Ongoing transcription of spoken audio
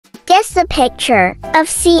Choose the picture of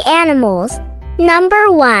sea animals.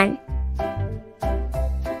 Number 1.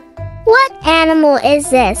 What animal is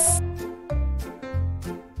this?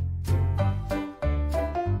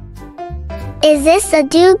 Is this a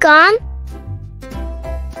dugong?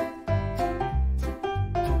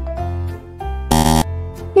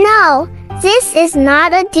 No, this is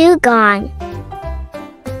not a dugong.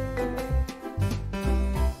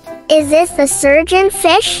 Is this a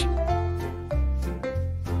surgeonfish?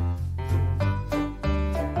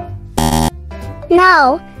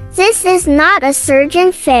 No, this is not a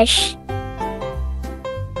surgeonfish.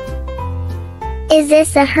 Is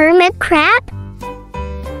this a hermit crab?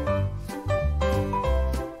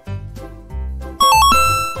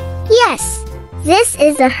 Yes, this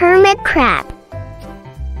is a hermit crab.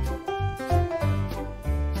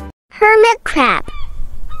 Hermit crab.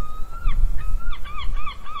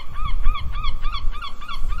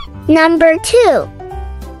 Number 2.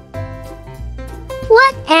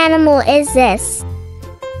 What animal is this?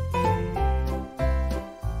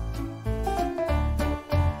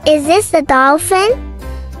 Is this a dolphin?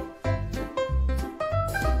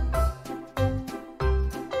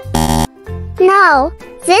 No,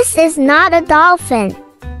 this is not a dolphin.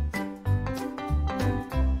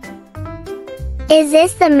 Is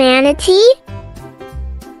this the manatee?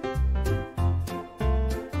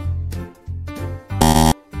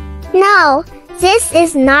 No, this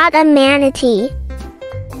is not a manatee.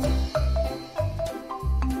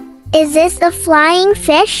 Is this a flying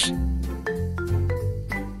fish?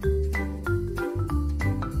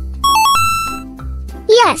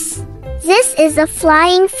 Yes, this is a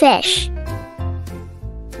flying fish.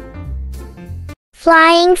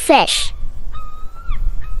 Flying fish.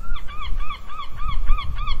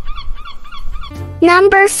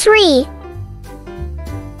 Number 3.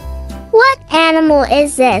 What animal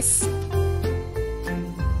is this?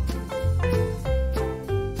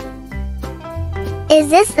 Is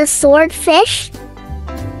this a swordfish?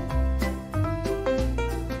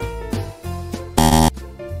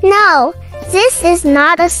 No, this is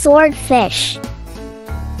not a swordfish.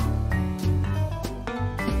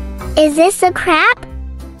 Is this a crab?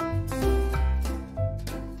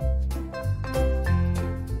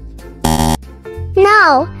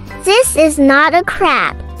 No, this is not a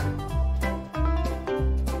crab.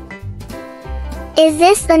 Is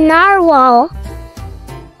this the narwhal?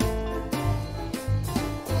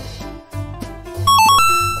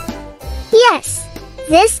 Yes,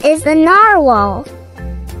 this is the narwhal.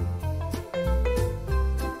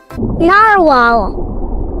 Narwhal.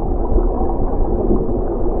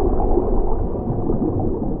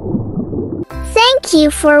 Thank you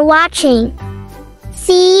for watching.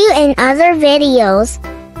 See you in other videos.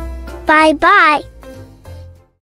 Bye bye.